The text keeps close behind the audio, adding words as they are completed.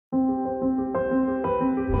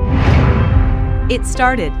It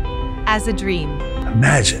started as a dream.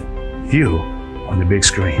 Imagine you on the big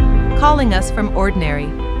screen. Calling us from ordinary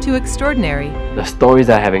to extraordinary. The stories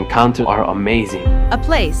I have encountered are amazing. A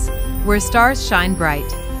place where stars shine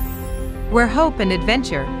bright. Where hope and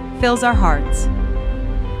adventure fills our hearts.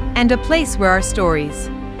 And a place where our stories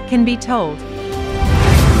can be told.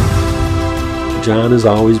 John has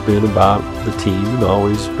always been about the team and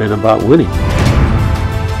always been about winning.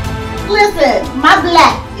 Listen, my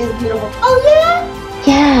black is beautiful. Oh yeah?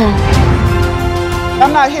 Yeah.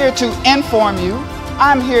 I'm not here to inform you.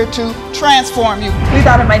 I'm here to transform you. We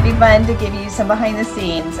thought it might be fun to give you some behind the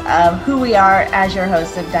scenes of who we are as your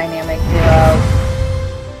host of Dynamic Duo.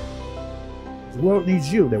 The world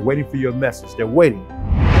needs you. They're waiting for your message. They're waiting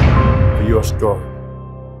for your story.